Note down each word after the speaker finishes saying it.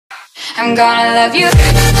I'm gonna love you.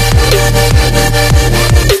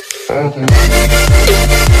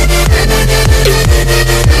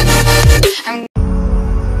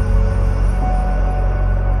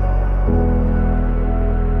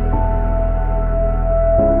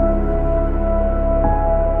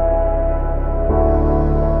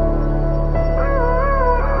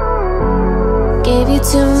 Gave you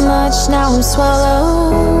too much, now I'm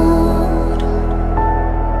swallowed.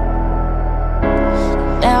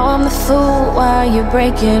 Now I'm the fool while you're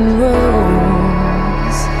breaking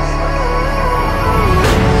rules.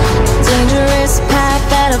 Dangerous path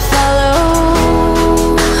that I follow.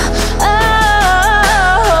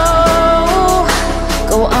 Oh,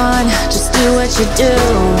 go on, just do what you do.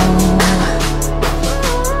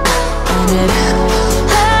 And it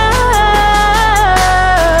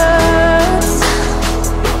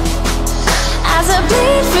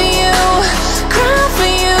bleed for you, cry for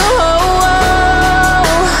you, oh,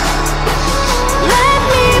 oh. Let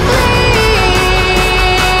me bleed.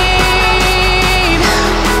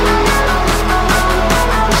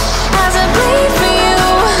 As I bleed for you,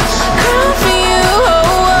 cry for you,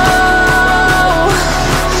 oh, oh.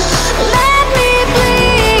 Let me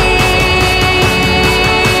bleed.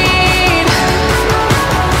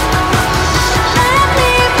 Let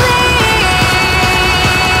me bleed.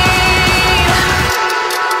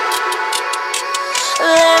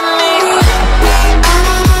 Let me.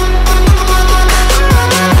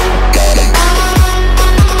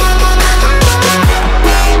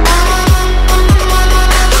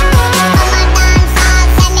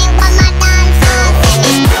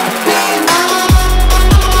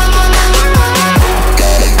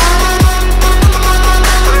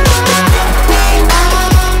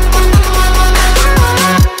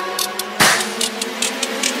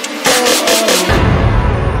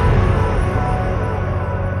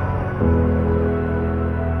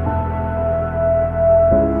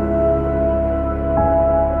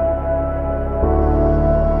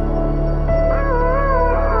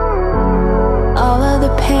 All of the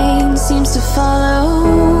pain seems to follow,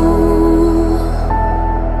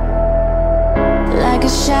 like a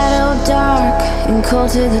shadow dark and cold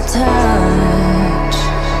to the touch.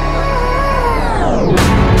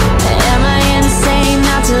 Am I insane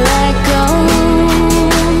not to let go?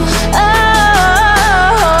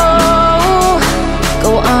 Oh,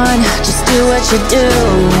 go on, just do what you do.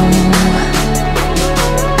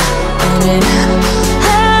 And it